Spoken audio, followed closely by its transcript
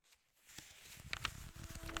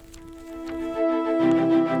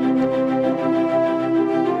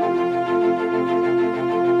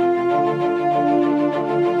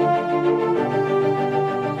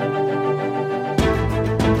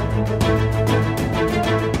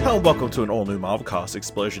Hello and welcome to an all-new Marvelcast,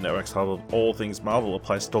 Explosion Network's hub of all things Marvel, a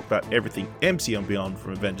place to talk about everything MCU and beyond,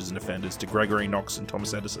 from Avengers and Defenders to Gregory Knox and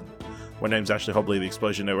Thomas Edison. My name's Ashley Hobley, the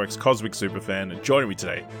Explosion Network's cosmic superfan, and joining me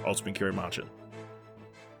today, Osman Kiri Marchant.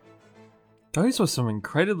 Those were some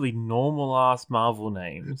incredibly normal-ass Marvel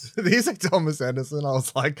names. These are Thomas Edison. I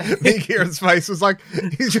was like, Nick Kieran's face was like,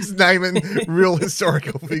 he's just naming real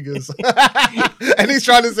historical figures. And he's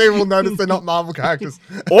trying to see if we'll notice they're not Marvel characters.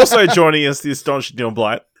 Also joining us, the astonishing Neil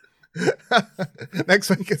Blight. Next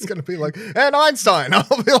week it's going to be like, and Einstein.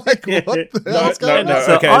 I'll be like, what the hell's going on?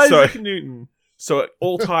 Okay, Isaac Newton. So it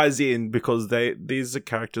all ties in because these are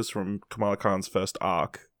characters from Kamala Khan's first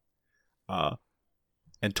arc. And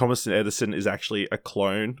Thomas Edison is actually a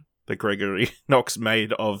clone that Gregory Knox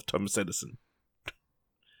made of Thomas Edison,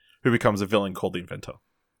 who becomes a villain called the Inventor.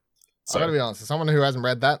 So, I gotta be honest, as someone who hasn't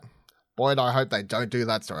read that, boy, I hope they don't do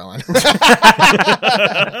that storyline.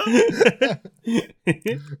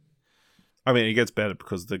 I mean, it gets better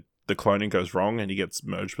because the cloning goes wrong and he gets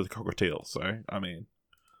merged with Cockatiel. So, I mean,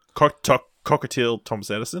 Cockatiel, Thomas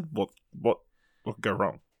Edison, what could go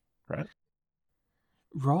wrong, right?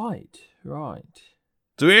 Right.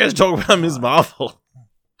 So we guys talk about Ms. Marvel,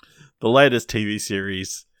 the latest TV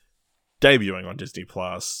series debuting on Disney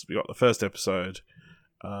Plus. We got the first episode.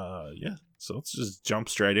 So let's just jump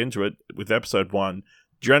straight into it with episode 1,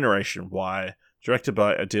 Generation Y, directed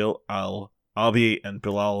by Adil Al-Arbi and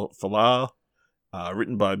Bilal Fallah,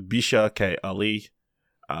 written by Bisha K. Ali.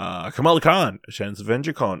 Kamala Khan attends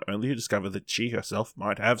Avenger Con, only to discover that she herself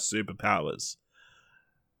might have superpowers.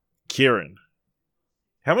 Kieran,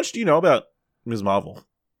 how much do you know about Ms. Marvel?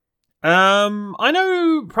 I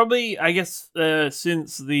know probably, I guess,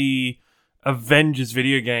 since the Avengers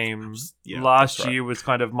video games last year was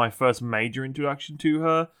kind of my first major introduction to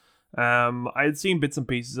her. I had seen bits and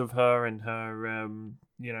pieces of her and her,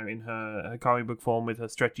 in her comic book form with her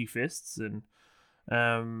stretchy fists, and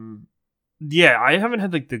I haven't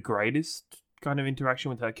had like the greatest kind of interaction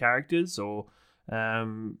with her characters, or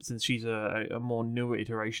since she's a more newer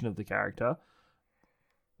iteration of the character.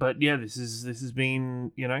 But yeah, this has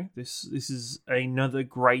been, this is another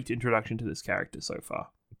great introduction to this character so far.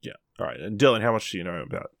 Yeah. All right. And Dylan, how much do you know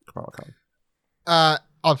about Kamala Khan?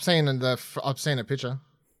 I've seen a picture.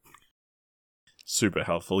 Super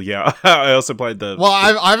helpful. Yeah. I also played the. Well,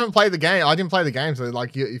 I haven't played the game. I didn't play the game, so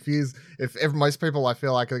like, most people, I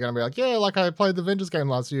feel like they're gonna be like, yeah, like I played the Avengers game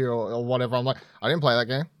last year or whatever. I'm like, I didn't play that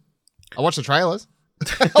game. I watched the trailers.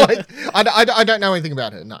 Like, I don't know anything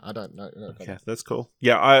about it. No, I don't know. Okay, that's cool.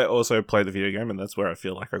 Yeah, I also played the video game, and that's where I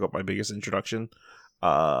feel like I got my biggest introduction.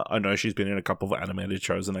 I know she's been in a couple of animated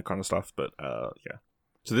shows and that kind of stuff, but yeah.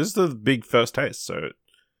 So this is the big first taste, so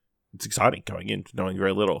it's exciting going in, knowing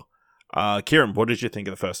very little. Kieran, what did you think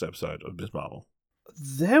of the first episode of Ms. Marvel?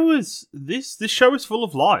 There was this show is full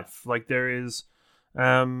of life. Like, there is,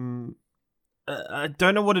 I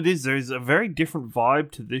don't know what it is. There is a very different vibe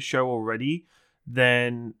to this show already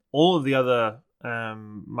than all of the other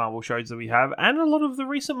Marvel shows that we have, and a lot of the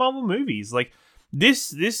recent Marvel movies. Like,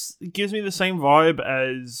 this gives me the same vibe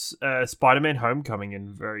as Spider-Man: Homecoming in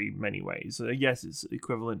very many ways. Yes, it's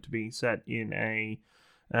equivalent to being set in a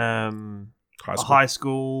high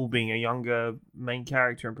school, being a younger main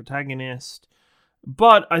character and protagonist,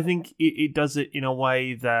 but I think it does it in a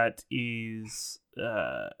way that is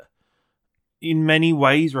in many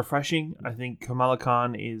ways refreshing. I think Kamala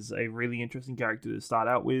Khan is a really interesting character to start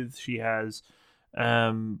out with. She has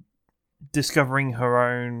discovering her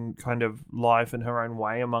own kind of life and her own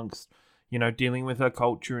way amongst, dealing with her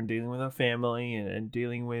culture and dealing with her family and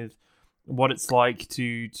dealing with what it's like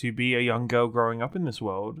to be a young girl growing up in this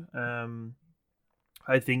world.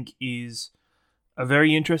 I think is a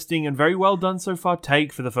very interesting and very well done so far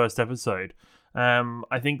take for the first episode.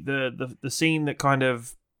 I think the scene that kind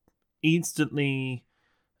of instantly,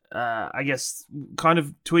 I guess, kind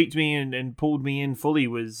of tweaked me and pulled me in fully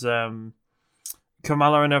was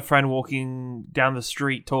Kamala and her friend walking down the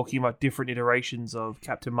street talking about different iterations of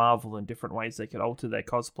Captain Marvel and different ways they could alter their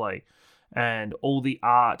cosplay, and all the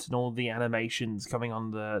art and all the animations coming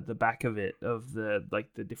on the back of it, of the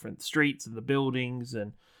different streets and the buildings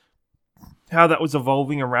and how that was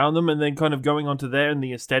evolving around them, and then kind of going onto there and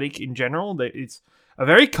the aesthetic in general. It's a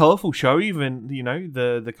very colourful show. Even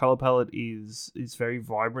the colour palette is very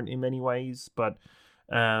vibrant in many ways, but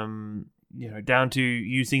down to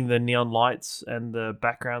using the neon lights and the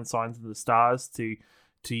background signs of the stars to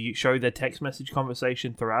show their text message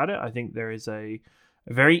conversation throughout it. I think there is a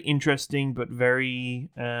very interesting but very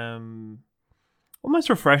almost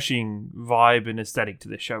refreshing vibe and aesthetic to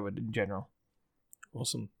this show in general.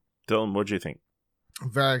 Awesome. Dylan, what do you think?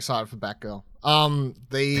 I'm very excited for Batgirl.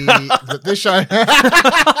 This show.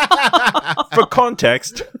 For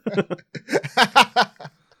context,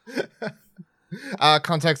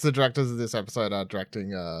 Context: the directors of this episode are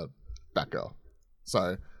directing Batgirl.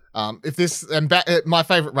 So, if this and my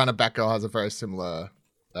favorite run of Batgirl has a very similar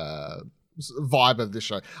vibe of this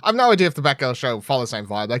show. I have no idea if the Batgirl show will follow the same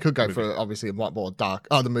vibe. They could go for obviously a lot more dark.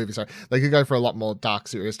 Oh, the movie, sorry. They could go for a lot more dark,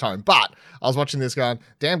 serious tone. But I was watching this going,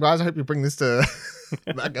 damn guys, I hope you bring this to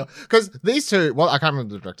Batgirl, because these two. Well, I can't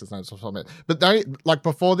remember the director's name, but they like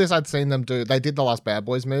before this, I'd seen them do. They did the last Bad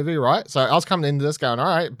Boys movie, right? So I was coming into this going, all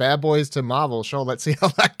right, Bad Boys to Marvel, sure, let's see how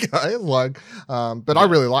that goes. Like, but I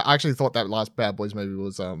really like. I actually thought that last Bad Boys movie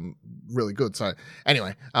was really good. So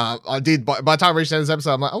anyway, I did. By the time I reached this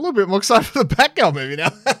episode, I'm like a little bit more excited for the Batgirl movie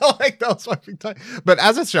now. Like that was my big time. But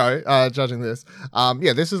as a show, judging this,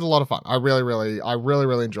 yeah, this is a lot of fun. I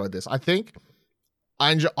really enjoyed this. I think.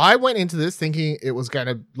 I went into this thinking it was going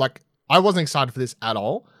to, like, I wasn't excited for this at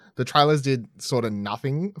all. The trailers did sort of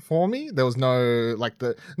nothing for me. There was no, like,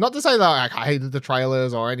 not to say that like, I hated the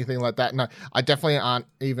trailers or anything like that. No, I definitely aren't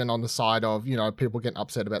even on the side of, you know, people getting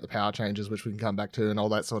upset about the power changes, which we can come back to and all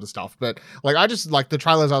that sort of stuff. But, like, I just, like, the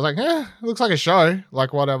trailers, I was like, it looks like a show,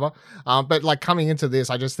 like, whatever. But, like, coming into this,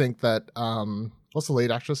 I just think that, what's the lead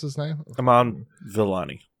actress's name? Iman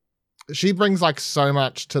Vellani. She brings like so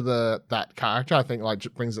much to that character. I think like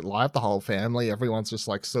brings it live. The whole family, everyone's just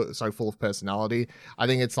like so full of personality. I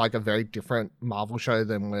think it's like a very different Marvel show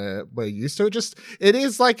than we're used to. It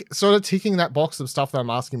is like sort of ticking that box of stuff that I'm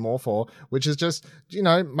asking more for, which is just, you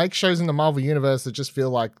know, make shows in the Marvel universe that just feel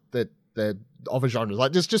like that they're of a genre.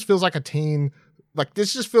 Like this just feels like a teen, like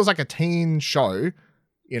this just feels like a teen show.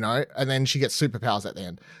 You know, and then she gets superpowers at the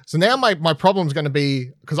end. So now my problem's going to be,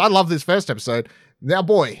 because I love this first episode. Now,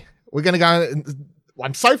 boy, we're going to go,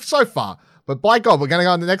 I'm so far, but by God, we're going to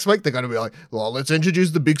go in the next week. They're going to be like, well, let's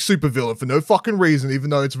introduce the big supervillain for no fucking reason, even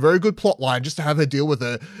though it's a very good plot line just to have her deal with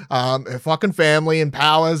her fucking family and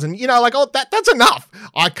powers. And, you know, like, oh, that's enough.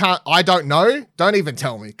 I don't know. Don't even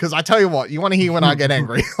tell me. Because I tell you what, you want to hear when I get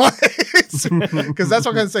angry. Because that's what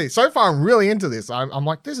I'm going to see. So far, I'm really into this. I'm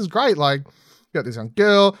like, this is great. Like, you got this young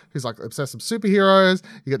girl who's like obsessed with superheroes.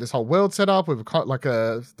 You got this whole world set up with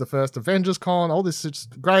the first Avengers con. All this is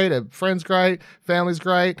great. Her friend's great. Family's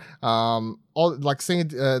great. All like seeing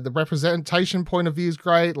the representation point of view is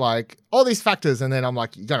great. Like all these factors, and then I'm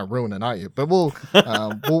like, you're gonna ruin it, aren't you? But we'll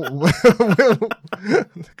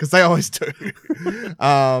because they always do.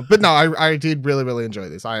 But no, I did really enjoy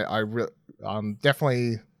this. I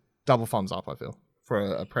definitely double thumbs up. I feel for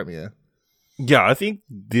a premiere. Yeah, I think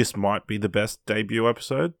this might be the best debut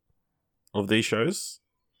episode of these shows.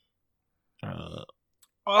 I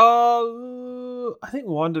think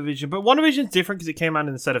WandaVision, but WandaVision's different because it came out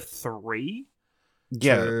instead of 3.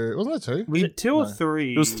 Yeah, Wasn't it 2? Was it 2 or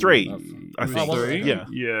 3? It was 3. I It think. was 3. Yeah.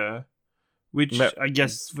 Yeah. Which I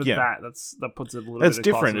guess for that puts it a little That's bit.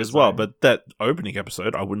 different as well. But that opening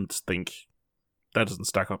episode, I wouldn't think that doesn't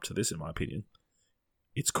stack up to this, in my opinion.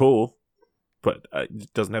 It's cool, but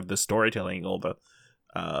it doesn't have the storytelling or the,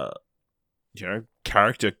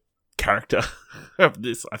 character of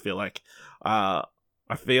this. I feel like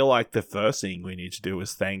the first thing we need to do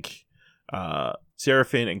is thank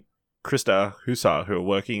Serafin and Krista Hussar, who are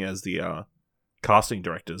working as the casting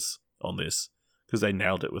directors on this, because they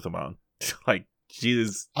nailed it with Iman. Like,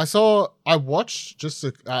 Jesus. I watched just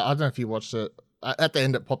I don't know if you watched it. At the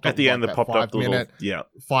end, it popped up. At the end, it popped up the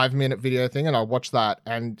 5-minute video thing, and I watched that.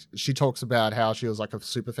 And she talks about how she was like a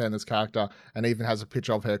super fan of this character, and even has a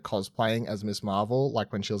picture of her cosplaying as Miss Marvel,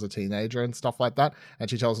 like when she was a teenager and stuff like that. And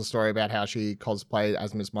she tells a story about how she cosplayed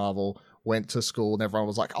as Miss Marvel, went to school, and everyone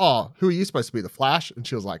was like, "Oh, who are you supposed to be, the Flash?" And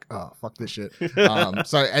she was like, "Oh, fuck this shit."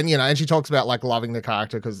 And she talks about like loving the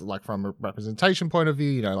character because, like, from a representation point of view,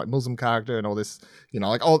 you know, like Muslim character and all this, you know,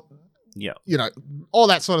 like all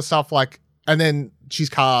that sort of stuff, like. And then she's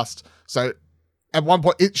cast. So at one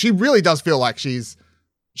point, she really does feel like she is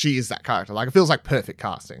that character. Like, it feels like perfect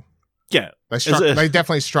casting. Yeah. They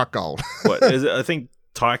definitely struck gold. I think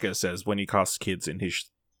Taika says when he casts kids in his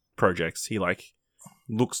projects, he like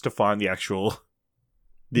looks to find the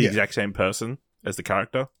exact same person as the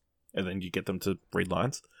character, and then you get them to read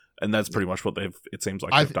lines. And that's pretty much what it seems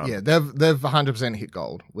like they've done. Yeah, they've 100% hit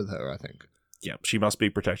gold with her, I think. Yeah, she must be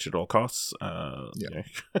protected at all costs.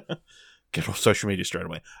 Get off social media straight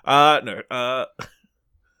away. I don't know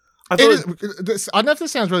if this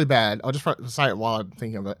sounds really bad. I'll just say it while I'm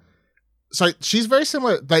thinking of it. So she's very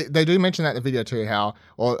similar. They do mention that in the video too, how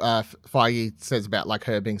Feige says about like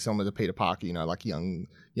her being similar to Peter Parker, you know, like young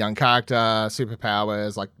character,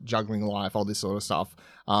 superpowers, like juggling life, all this sort of stuff,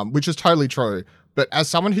 which is totally true. But as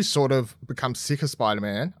someone who's sort of become sick of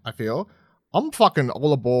Spider-Man, I feel I'm fucking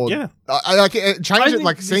all aboard. Yeah. I like it, change it,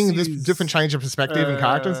 like seeing this is, different change of perspective and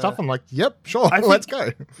character and stuff. I'm like, yep, sure, I let's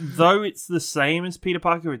think- go. Though it's the same as Peter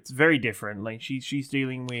Parker, it's very different. Like she's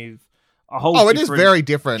dealing with a whole. Oh, it is different- very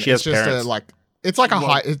different. She It's has just parents. it's like a Well,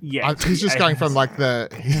 high. yeah. He's just going from like the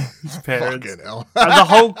His parents. fucking hell. And the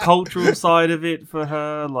whole cultural side of it for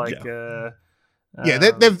her, like, Yeah,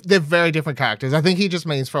 they're very different characters. I think he just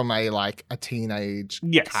means from a teenage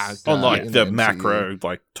Yes. character. On like in the MCU. macro,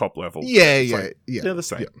 like top level. Yeah, It's yeah, like, yeah. they're the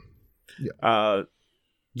same. Yeah.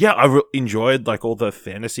 I enjoyed like all the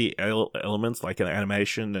fantasy elements, like an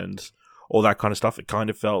animation and all that kind of stuff. It kind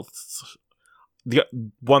of felt the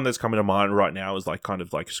one that's coming to mind right now is like kind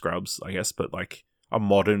of like Scrubs, I guess, but like a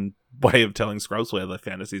modern way of telling Scrubs where the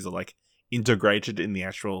fantasies are like integrated in the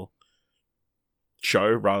actual show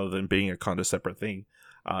rather than being a kind of separate thing.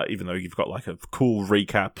 Even though you've got like a cool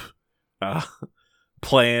recap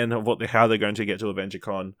plan of how they're going to get to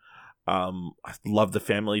AvengerCon. I love the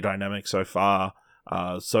family dynamic so far.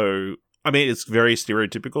 So I mean, it's very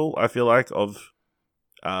stereotypical, I feel like, of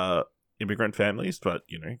immigrant families, but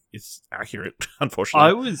you know, it's accurate,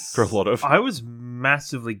 unfortunately. For a lot of- I was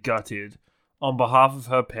massively gutted on behalf of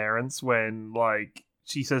her parents when like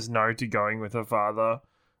she says no to going with her father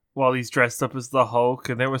while he's dressed up as the Hulk,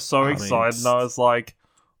 and they were so I mean, excited, and I was like,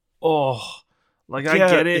 oh, like I Yeah,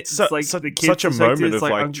 get it. It's, like the kids' such a perspective, moment it's of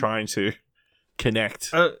like I'm- trying to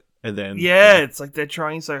connect, and then yeah, it's like they're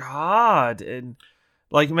trying so hard, and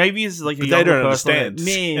like maybe it's like a but they younger don't person, like,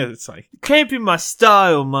 understand. man, Yeah, it's like can't be my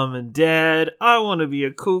style, mum and dad. I want to be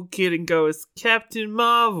a cool kid and go as Captain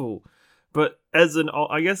Marvel. But as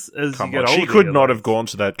I guess as come you on, get older, she could you're not like, have gone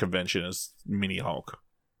to that convention as Mini Hulk.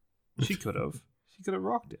 She could have. She could have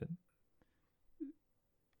rocked it.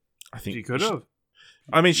 I think She could have.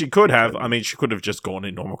 I mean, she could have. I mean, she could have just gone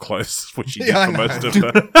in normal clothes, which she Yeah, I did for know. most of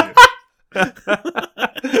her.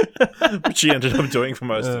 Which she ended up doing for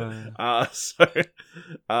most of it.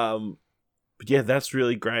 But yeah, that's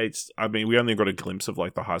really great. I mean, we only got a glimpse of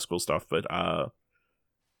like the high school stuff, but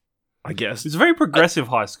I guess It's a very progressive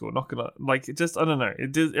high school. Not gonna like it. Just I don't know.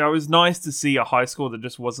 It was nice to see a high school that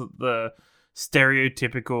just wasn't the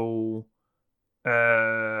stereotypical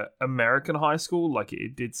American high school. Like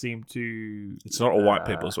it did seem to. it's not all white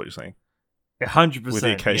people, is what you're saying. 100%. With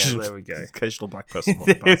the occasion, there we go. occasional black person. on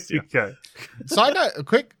the There bus, we yeah. go. Side note, a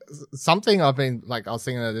quick something I've been like, I was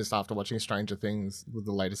thinking of this after watching Stranger Things with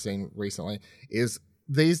the latest scene recently. Is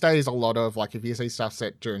these days a lot of like if you see stuff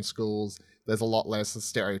set during schools, there's a lot less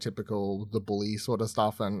stereotypical the bully sort of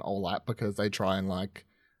stuff and all that because they try and like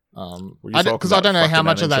Were you I talking because I about don't know how fucking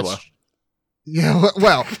much of Angela? that. Yeah,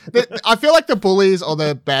 well, I feel like the bullies or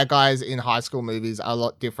the bad guys in high school movies are a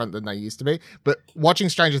lot different than they used to be. But watching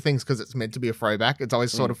Stranger Things, because it's meant to be a throwback, it's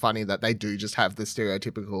always sort of funny that they do just have the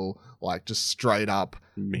stereotypical, like, just straight up.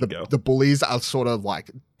 Mean Girl. The bullies are sort of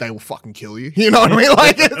like, they will fucking kill you. You know what I mean?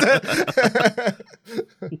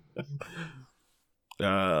 Like,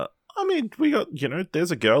 I mean, we got, you know,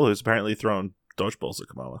 there's a girl who's apparently throwing dodgeballs at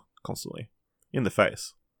Kamala constantly in the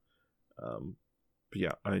face. But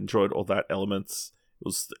yeah, I enjoyed all that elements.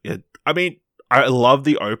 I mean, I love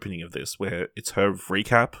the opening of this where it's her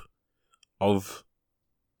recap of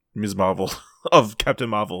Ms. Marvel, of Captain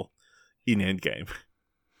Marvel in Endgame.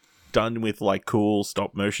 Done with like cool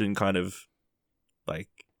stop motion kind of like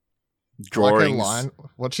drawings. like a line.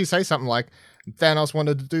 What'd she say? Something like, Thanos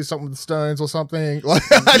wanted to do something with the stones or something. Like,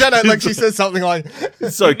 I don't know. Like, she says something like,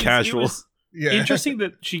 It's so It casual. was yeah. interesting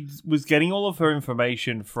that she was getting all of her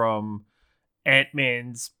information from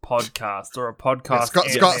Ant-Man's podcast or a podcast. Yeah,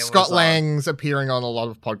 Ant-Man Scott was on. Lang's appearing on a lot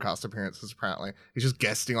of podcast appearances. Apparently, he's just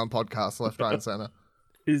guesting on podcasts left, right, and center.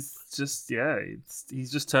 Is just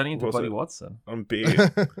he's just turning into Was Buddy it? Watson.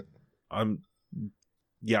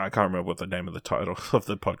 Yeah, I can't remember what the name of the title of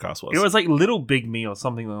the podcast was. It was like Little Big Me or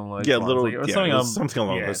something along those yeah, lines. little, Like, it was yeah, something, it was something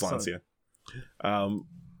along those lines. something- Yeah,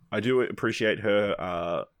 I do appreciate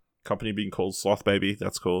her company being called Sloth Baby.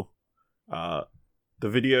 That's cool. The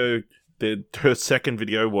video, her second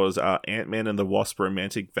video was Ant-Man and the Wasp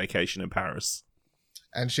romantic vacation in Paris.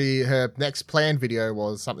 And her next planned video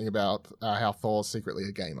was something about how Thor's secretly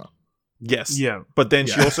a gamer. Yes, Yeah. but then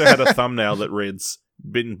she Yeah. also had a thumbnail that reads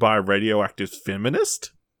 "Bitten by a radioactive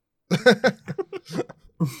feminist."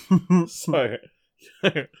 So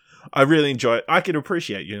I really enjoy it. I can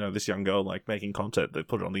appreciate, you know, this young girl like making content that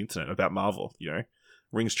put it on the internet about Marvel, you know.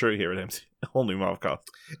 Rings true here at MC. Whole new Marvel cast.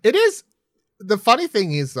 It is. The funny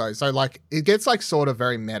thing is though, so like it gets like sort of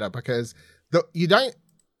very meta because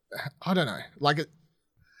I don't know, like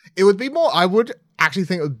it would be more. I would actually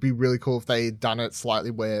think it would be really cool if they had done it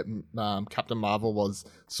slightly where Captain Marvel was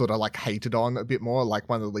sort of like hated on a bit more, like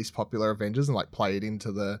one of the least popular Avengers, and like play it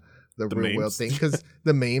into the real world memes. thing. Because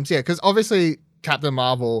the memes, yeah, because obviously Captain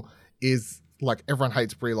Marvel is like everyone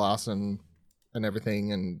hates Brie Larson and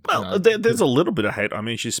everything, and Well, there's a little bit of hate. I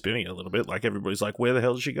mean, she's spinning it a little bit. Like, everybody's like, where the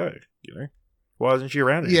hell did she go? You know? Why isn't she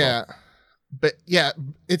around anymore?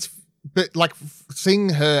 But like seeing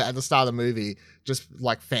her at the start of the movie just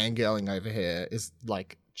like fangirling over here is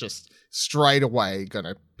like just straight away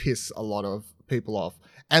gonna piss a lot of people off.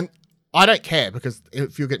 And I don't care, because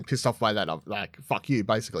if you're getting pissed off by that, I'm like, fuck you,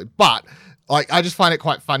 basically. But like, I just find it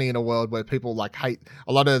quite funny in a world where people like hate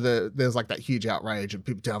a lot of there's like that huge outrage and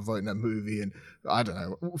people downvoting that movie, and I don't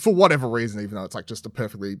know, for whatever reason, even though it's like just a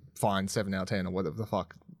perfectly fine 7 out of 10 or whatever the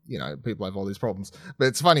fuck, you know, people have all these problems. But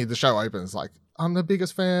it's funny, the show opens like, I'm the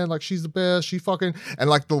biggest fan, like she's the best, she fucking, and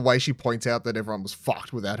like the way she points out that everyone was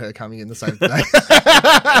fucked without her coming in the same day.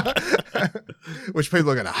 Which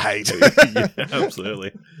people are gonna hate. Yeah,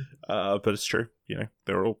 absolutely. But it's true. You know,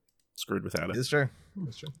 they're all screwed without it. It's true.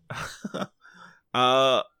 It's true.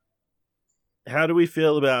 How do we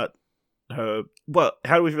feel about her? Well,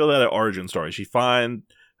 how do we feel about her origin story? She finds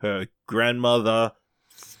her grandmother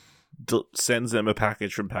sends them a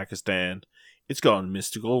package from Pakistan. It's got a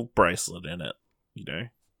mystical bracelet in it, you know.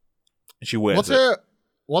 And she wears it.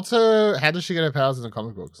 How does she get her powers in the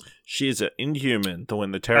comic books? She's an Inhuman.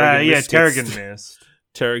 When the Terrigen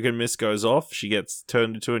Terrigen Mist goes off, she gets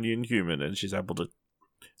turned into an Inhuman, and she's able to.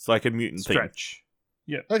 It's like a mutant stretch.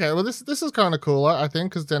 thing. Yeah. Okay. Well, this is kind of cooler, I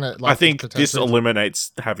think, because then it. Like, I think this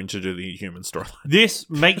eliminates having to do the Inhuman storyline. This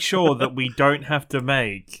makes sure that we don't have to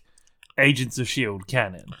make Agents of S.H.I.E.L.D.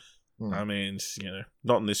 canon. I mean, you know,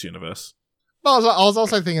 not in this universe. Well, I was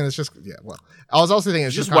also thinking it's just I was also thinking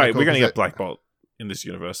it's Just just wait, cool we're going to 'cause get Black Bolt in this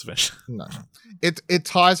universe eventually. No, it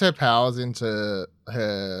ties her powers into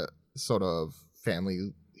her sort of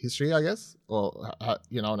family history, I guess, or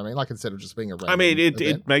you know what I mean. Like, instead of just being a random I mean, it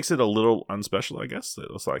event. makes it a little unspecial, I guess.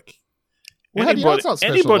 It was like Well, how do you know it's not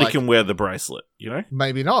special? anybody Like, can wear the bracelet, you know.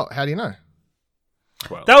 maybe not. How do you know?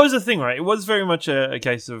 Well, That was the thing, right? It was very much a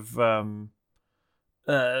case of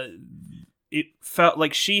it felt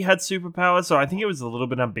like she had superpowers, so I think it was a little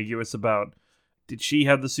bit ambiguous about, did she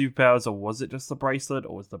have the superpowers, or was it just the bracelet,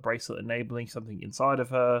 or was the bracelet enabling something inside of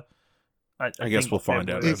her? I guess think we'll find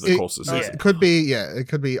out It- over the it- course of the It season. could be, it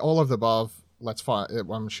could be all of the above. Let's find.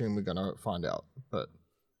 I'm assuming we're gonna find out, but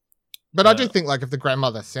I do think, like, if the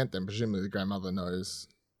grandmother sent them, presumably the grandmother knows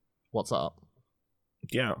what's up.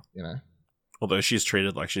 Yeah, You know. although she's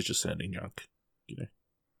treated like she's just sending junk. You know,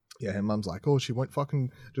 Yeah, her mum's like, oh, she won't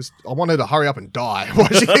fucking just. I want her to hurry up and die while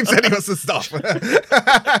she keeps sending us the stuff.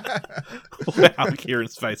 wow,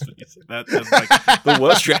 Kieran's face when you said that. That's like the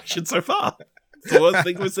worst reaction so far. It's the worst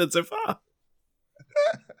thing we've said so far.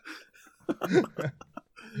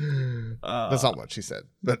 That's not what she said,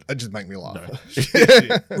 but it just made me laugh.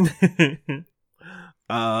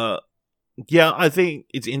 Yeah, I think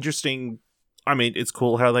it's interesting. I mean, it's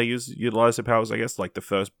cool how they utilize her powers, I guess. Like, the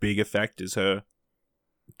first big effect is her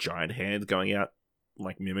giant hand going out,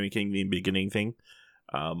 like, mimicking the beginning thing.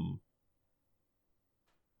 But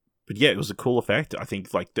yeah, it was a cool effect. I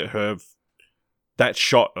think, like, that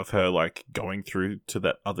shot of her, like, going through to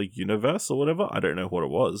that other universe or whatever, I don't know what it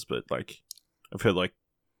was, but, like, of her, like,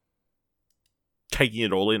 taking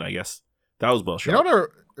it all in, I guess. That was well shot. You know what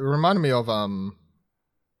it reminded me of?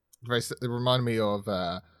 It reminded me of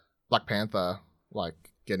Black Panther, like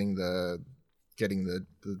getting the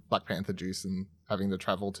Black Panther juice and having to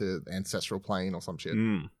travel to the ancestral plane or some shit.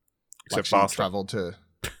 Except Like, she faster. traveled to,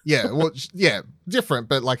 different,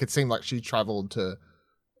 but like it seemed like she traveled to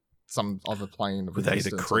some other plane of Were they the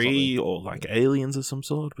existence or something. Kree or like aliens of some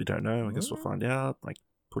sort? We don't know. I guess we'll find out. Like,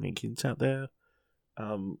 putting kids out there.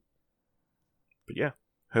 But yeah,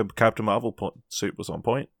 her Captain Marvel suit was on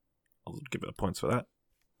point. I'll give her points for that.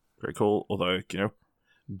 Very cool. Although, you know,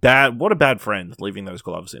 what a bad friend leaving those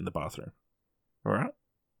gloves in the bathroom. All right.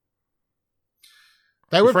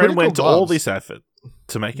 They Your were friend pretty went cool to all gloves. this effort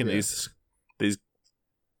to making Yeah. these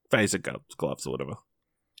phaser gloves or whatever.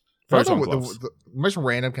 One of Photon the gloves. most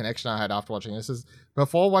random connection I had after watching this is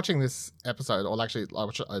before watching this episode, or actually I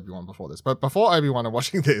watched Obi-Wan before this, but before Obi-Wan and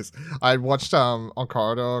watching this, I watched on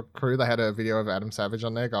Corridor Crew, they had a video of Adam Savage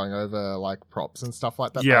on there going over like props and stuff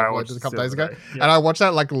like that. Yeah, they I uploaded watched a couple the days other ago. day. Yeah. And I watched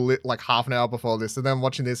that like half an hour before this, and then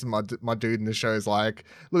watching this, and my dude in the show is like,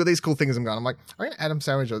 look at these cool things I'm going. I'm like, I mean, Adam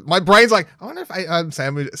Savage. My brain's like, I wonder if Adam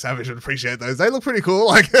Savage would appreciate those. They look pretty cool.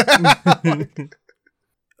 Like,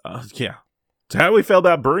 Yeah. So how do we feel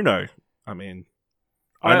about Bruno? I don't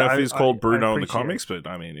know if he's called Bruno in the appreciate comics, but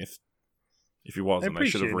I mean, if If he wasn't, they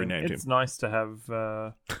should have renamed him. It's nice to have.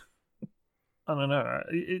 I don't know.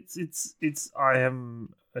 It's. I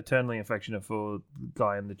am eternally affectionate for the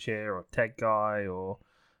guy in the chair or tech guy or.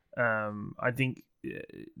 I think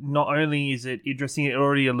not only is it interesting, it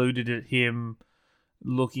already alluded at him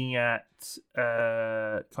looking at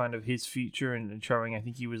kind of his future and showing. I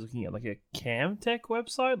think he was looking at like a Camtech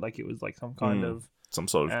website, like it was like some kind of some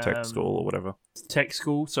sort of tech school or whatever. Tech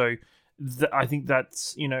school. So I think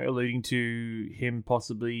that's alluding to him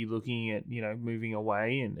possibly looking at moving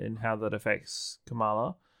away and how that affects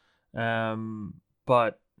Kamala.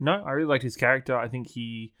 But no, I really liked his character. I think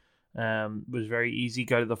he was very easy,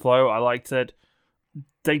 go to the flow. I liked that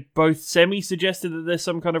they both semi-suggested that there's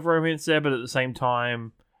some kind of romance there, but at the same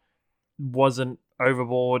time wasn't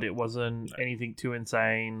overboard. It wasn't anything too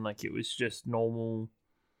insane. Like it was just normal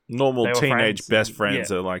teenage best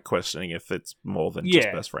friends yeah. are like questioning if it's more than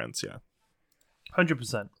just best friends. Yeah,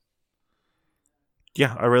 100%.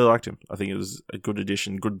 Yeah, I really liked him. I think it was a good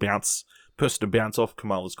addition, good person to bounce off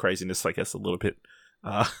Kamala's craziness, I guess, a little bit.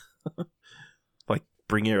 Like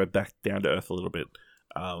bring her back down to earth a little bit,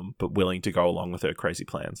 but willing to go along with her crazy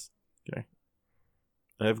plans. Okay,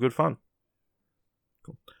 they have good fun.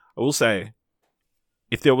 Cool. I will say,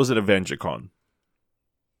 if there was an AvengerCon,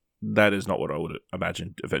 that is not what I would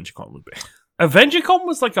imagine AvengerCon would be. AvengerCon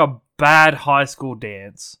was like a bad high school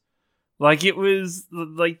dance. Like it was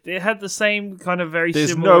like it had the same kind of very.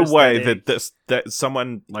 There's similar no way aesthetic. that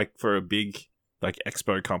someone like for a big like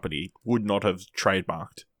expo company would not have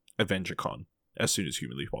trademarked AvengerCon as soon as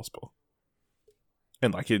humanly possible.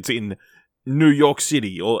 And like it's in New York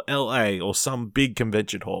City or LA or some big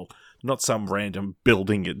convention hall, not some random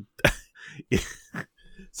building in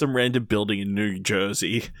in New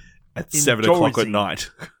Jersey at 7 o'clock at night.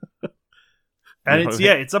 And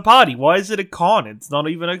it's a party. Why is it a con? It's not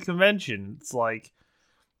even a convention. It's like,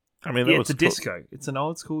 I mean, it's a disco. It's an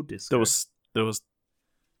old school disco. There was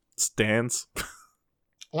stands. I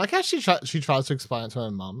like how she tries to explain it to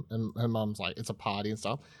her mum, and her mum's like, it's a party and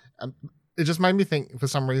stuff. It just made me think, for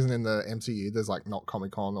some reason in the MCU, there's like not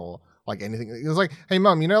Comic-Con or like anything. It was like, hey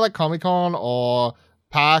mum, like Comic-Con or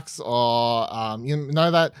PAX or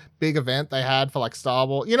that big event they had for like Star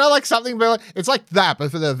Wars, like something very it's like that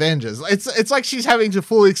but for the Avengers. It's like she's having to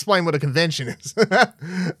fully explain what a convention is.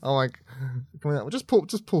 I'm like, just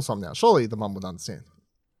pull something out. Surely the mum would understand.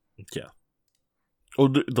 Yeah. Or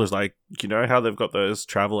there's like, how they've got those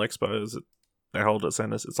travel expos that they hold at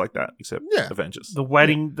centers? It's like that, except Avengers. The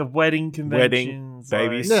wedding conventions.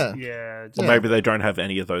 Babies. Yeah. Or maybe they don't have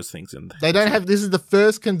any of those things in there. They don't have. This is the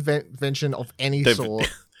first convention of any sort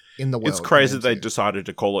in the world. It's crazy they decided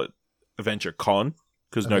to call it Avenger Con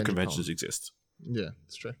because no conventions exist. Yeah,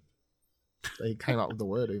 it's true. They came up with the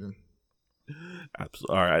word even.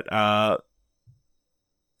 Absolutely. All right.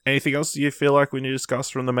 Anything else you feel like we need to discuss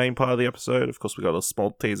from the main part of the episode? Of course, we got a small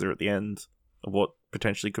teaser at the end of what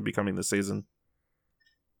potentially could be coming this season.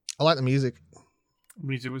 I like the music.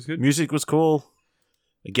 Music was good. Music was cool.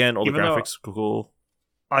 Again, all the graphics were cool.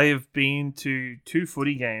 I have been to 2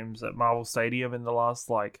 footy games at Marvel Stadium in the last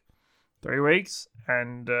 3 weeks,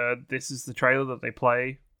 and this is the trailer that they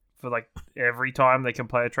play for every time they can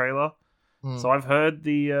play a trailer. So I've heard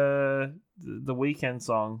the Weeknd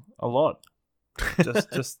song a lot.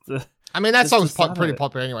 Just the. I mean, that song's pretty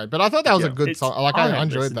popular anyway, but I thought that was a good song. I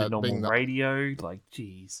enjoyed that. Being radio,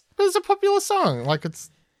 jeez. But it's a popular song.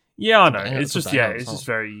 it's. Yeah, I know. It's just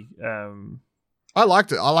very. I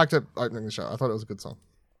liked it. Opening the show. I thought it was a good song.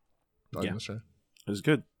 The show. It was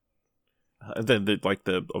good. And then the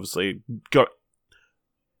obviously got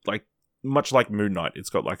much like Moon Knight. It's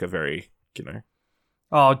got a very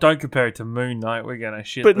Oh, don't compare it to Moon Knight. We're gonna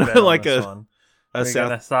shit. But no, a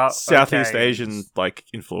Southeast Asian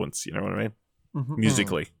influence. You know what I mean? Mm-hmm.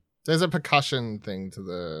 Musically, there's a percussion thing to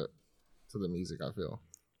the music. I feel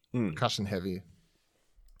percussion heavy.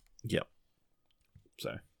 Yep.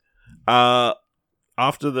 So,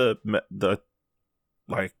 after the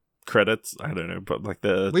credits, I don't know, but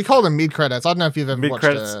we call them mid credits. I don't know if you've ever watched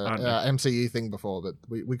mid-credits, a MCU thing before, but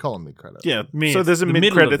we call them mid credits. Yeah. So there's a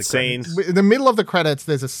mid credit scene. In the middle of the credits,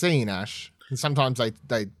 there's a scene, Ash, and sometimes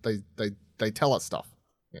they tell us stuff.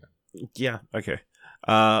 Yeah. Yeah. Okay.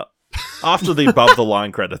 After the above the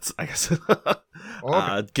line credits, I guess.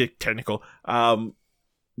 Get technical.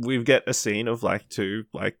 We get a scene of 2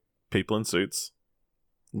 people in suits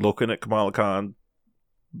looking at Kamala Khan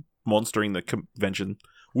monstering the convention,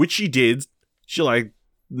 which she did. She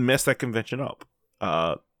messed that convention up.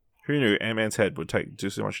 Who knew Ant-Man's head would do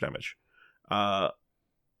so much damage? And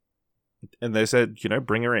they said,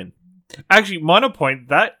 bring her in. Actually, minor point,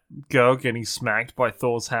 that girl getting smacked by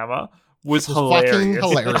Thor's hammer was fucking hilarious.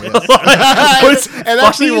 hilarious. It It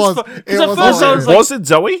actually was. fucking- It 'cause at was first I was hilarious. like- Was it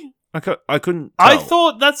Zoe? I couldn't tell. I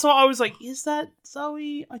thought that's what I was like. Is that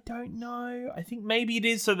Zoe? I don't know. I think maybe it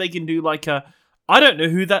is, so they can do like a. I don't know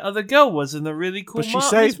who that other girl was in the really cool But she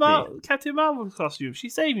saved Captain Marvel costume. She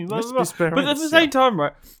saved me. Blah, Must blah, be blah. Sparrow But at Ants, the same time,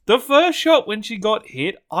 right? The first shot when she got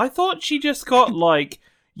hit, I thought she just got like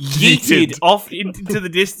yeeted Yeeted. off into the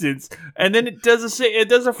distance, and then it does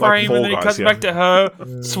a frame, Fall and then it Guys, cuts yeah. back to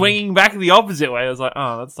her swinging back the opposite way. I was like,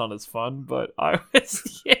 oh, that's not as fun. But I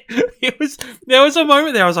was, yeah, it was. There was a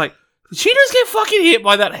moment there. I was like, did she just get fucking hit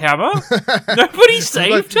by that hammer? Nobody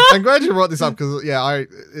saved her. I'm glad you brought this up because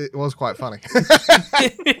it was quite funny.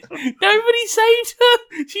 Nobody saved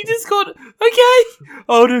her. She just got okay.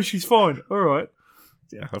 Oh no, she's fine. All right.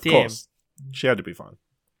 Yeah, of Damn. course. She had to be fine.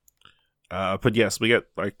 But yes, we get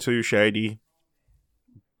like two shady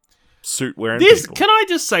suit wearing This people. can I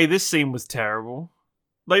just say this scene was terrible.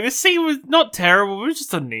 Like this scene was not terrible, it was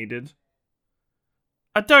just unneeded.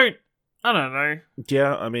 I don't know.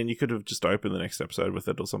 Yeah, I mean, you could have just opened the next episode with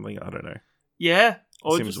it or something. I don't know. Yeah.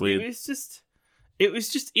 Or Seems weird. It was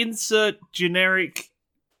just insert generic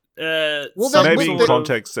Well, some Maybe well, in sort of-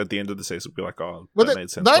 context at the end of the season, we'll be like, oh, Well, that made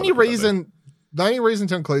sense. the only but I don't know. reason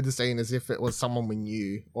to include the scene is if it was someone we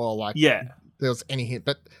knew or like Yeah. there was any hint,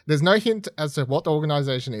 but there's no hint as to what the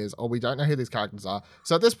organization is, or we don't know who these characters are.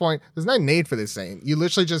 So at this point, there's no need for this scene. You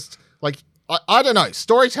literally just like I don't know.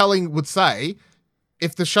 Storytelling would say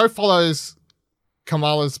if the show follows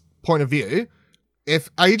Kamala's point of view, if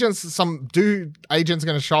agents are going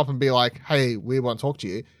to show up and be like, "Hey, we want to talk to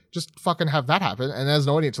you," just fucking have that happen, and as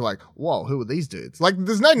an audience, you're like, "Whoa, who are these dudes?" Like,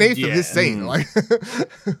 there's no need for this scene. Like,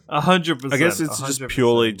 100%. I guess it's just 100%.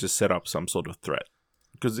 purely to set up some sort of threat.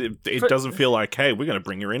 Because it But- doesn't feel like, hey, we're going to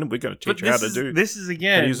bring her in and we're going to But teach her how this to is, do this is how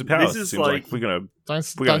again. to use the powers. This It is seems like we're going to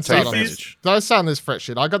don't we're going to start take on this. advantage. Don't start on this fret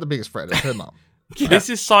shit. I got the biggest fret. It's her mum. This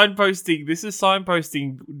is signposting. This is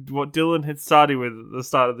signposting what Dylan had started with at the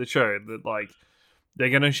start of the show. That like they're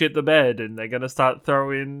gonna shit the bed and they're gonna start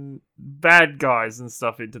throwing bad guys and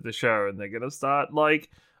stuff into the show, and they're gonna start like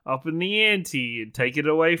upping the ante and take it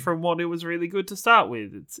away from what it was really good to start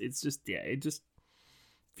with. It's just it just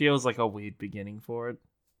feels like a weird beginning for it.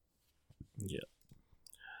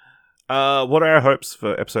 What are our hopes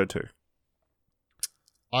for episode 2?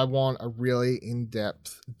 I want a really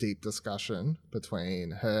in-depth, deep discussion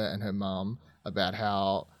between her and her mum about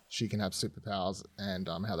how she can have superpowers and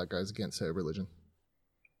how that goes against her religion.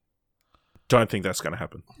 Don't think that's going to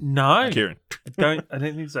happen. No, Kieran. I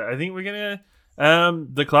don't think so. I think we're gonna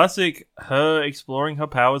the classic her exploring her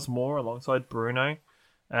powers more alongside Bruno.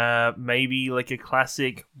 Maybe like a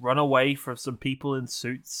classic run away from some people in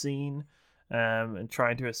suits scene, and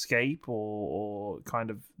trying to escape, or kind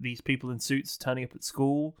of these people in suits turning up at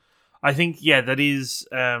school. I think that is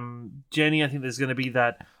Jenny. I think there's gonna be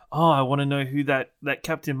that. Oh, I want to know who that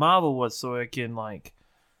Captain Marvel was, so I can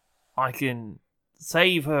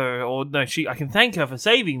save her, or no, I can thank her for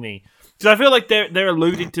saving me. Because I feel like they're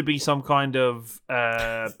alluded to be some kind of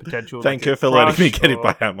potential. Thank like, her a for letting me crush get hit or-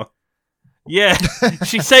 by hammer. Yeah,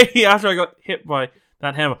 she saved me after I got hit by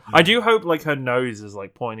that hammer. I do hope like her nose is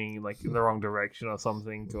like pointing like in the wrong direction or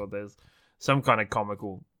something, or there's some kind of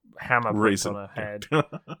comical hammer print on her head.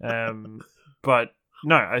 But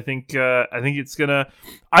no, I think it's gonna.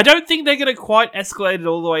 I don't think they're gonna quite escalate it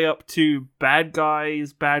all the way up to bad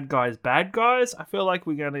guys. I feel like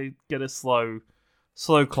we're gonna get a slow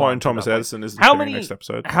climb. Clone to Thomas that way. Edison is How the many next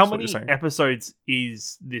episode. How That's what many you're saying. episodes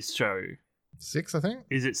is this show? 6, I think.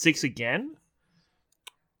 Is it 6 again?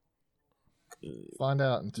 Find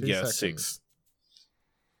out in 2 Yeah, seconds. 6.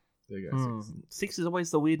 There you go. 6. 6 is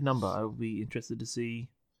always the weird number. I would be interested to see.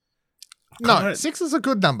 No, Kinda- 6 is a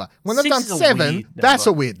good number. When they've 6 done is a 7, weird that's a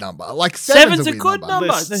number. weird number. Like Seven's a weird good number.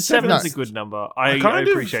 No, There's 7's a seven- good number. I kind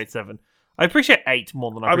of- appreciate 7. I appreciate 8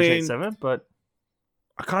 more than I I appreciate mean- 7, but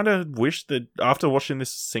I kind of wish that after watching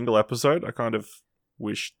this single episode, I kind of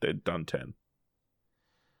wish they'd done 10.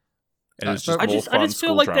 And it's just I more I fun just feel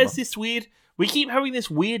school like drama. there's this weird. We keep having this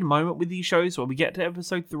weird moment with these shows where we get to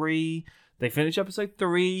episode 3, they finish episode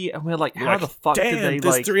 3, and we're like, You're how like, the fuck damn, did they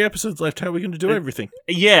there's like? 3 episodes left. How are we going to do everything?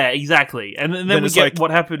 Yeah, exactly. And then Then we it's get like-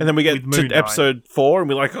 what happened, And then we get with Moon to Knight. episode 4, and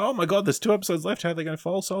we're like, oh my god, there's 2 episodes left. How are they going to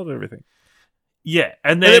follow solve everything? Yeah,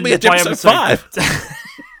 and then then, we get to by episode 5.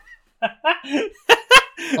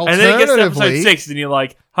 And then it gets to episode Alternatively- 6, and you're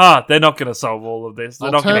like, they're not going to solve all of this.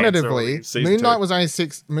 They're not gonna answer all Alternatively, these. Season Moon Knight 2. was only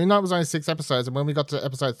 6. Moon Knight was only 6 episodes, and when we got to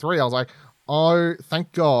episode 3, I was like, "Oh,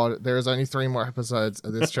 thank God, there is only 3 more episodes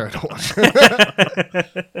of this show to watch."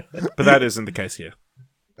 But that isn't the case here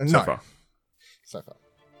so no, far. so far.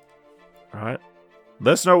 All right.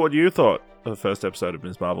 Let us know what you thought of the first episode of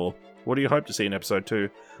Ms. Marvel What do you hope to see in episode 2?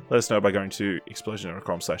 Let us know by going to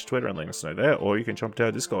explosion.com/Twitter and letting us know there, or you can jump to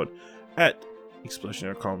our Discord at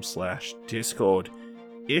explosion.com/Discord.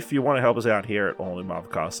 If you want to help us out here at All New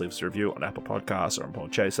Marvelcast, leave us a review on Apple Podcasts or on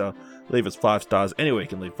Podchaser. Leave us 5 stars. Anywhere you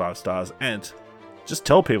can leave 5 stars. And just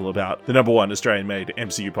tell people about the #1 Australian-made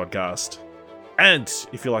MCU podcast. And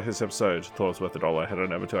if you like this episode, thought it was worth $1, head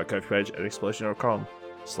on over to our Ko-fi page at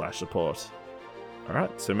explosion.com/support.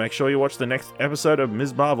 Alright, so make sure you watch the next episode of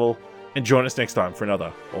Ms. Marvel and join us next time for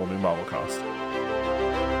another All New Marvelcast.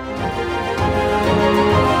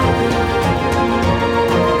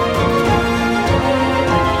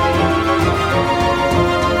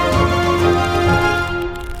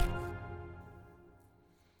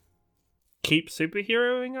 Keep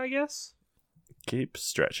superheroing, I guess. Keep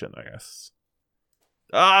stretching, I guess.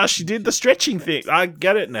 Ah, she did the stretching thing. I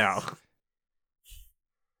get it now.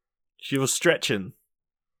 She was stretching.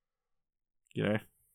 You know?